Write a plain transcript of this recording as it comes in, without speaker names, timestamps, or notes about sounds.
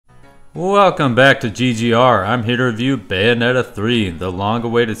Welcome back to GGR. I'm here to review Bayonetta 3, the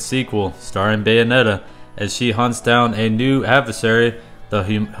long-awaited sequel starring Bayonetta as she hunts down a new adversary, the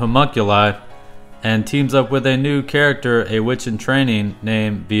homunculi, and teams up with a new character, a witch in training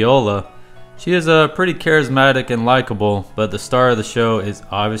named Viola. She is pretty charismatic and likable, but the star of the show is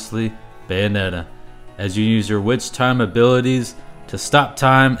obviously Bayonetta, as you use your witch time abilities to stop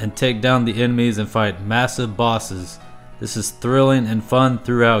time and take down the enemies and fight massive bosses. This is thrilling and fun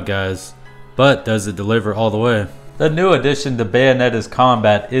throughout, guys, but does it deliver all the way? The new addition to Bayonetta's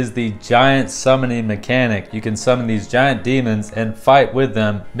combat is the giant summoning mechanic. You can summon these giant demons and fight with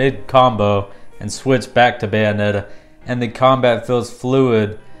them mid-combo and switch back to Bayonetta, and the combat feels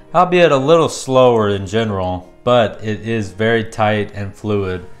fluid, albeit a little slower in general, but it is very tight and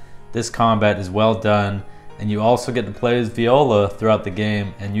fluid. This combat is well done, and you also get to play as Viola throughout the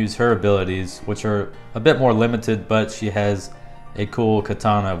game and use her abilities, which are a bit more limited, but she has a cool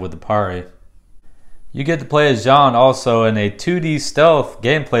katana with the pari. You get to play as Jean also in a 2D stealth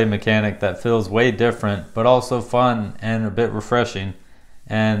gameplay mechanic that feels way different, but also fun and a bit refreshing.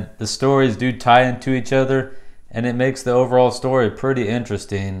 And the stories do tie into each other, and it makes the overall story pretty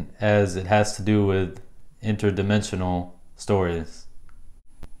interesting as it has to do with interdimensional stories.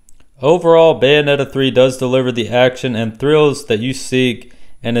 Overall, Bayonetta 3 does deliver the action and thrills that you seek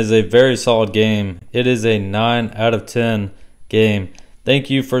and is a very solid game. It is a 9 out of 10 game. Thank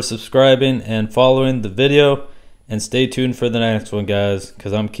you for subscribing and following the video, and stay tuned for the next one, guys,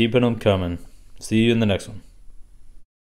 because I'm keeping them coming. See you in the next one.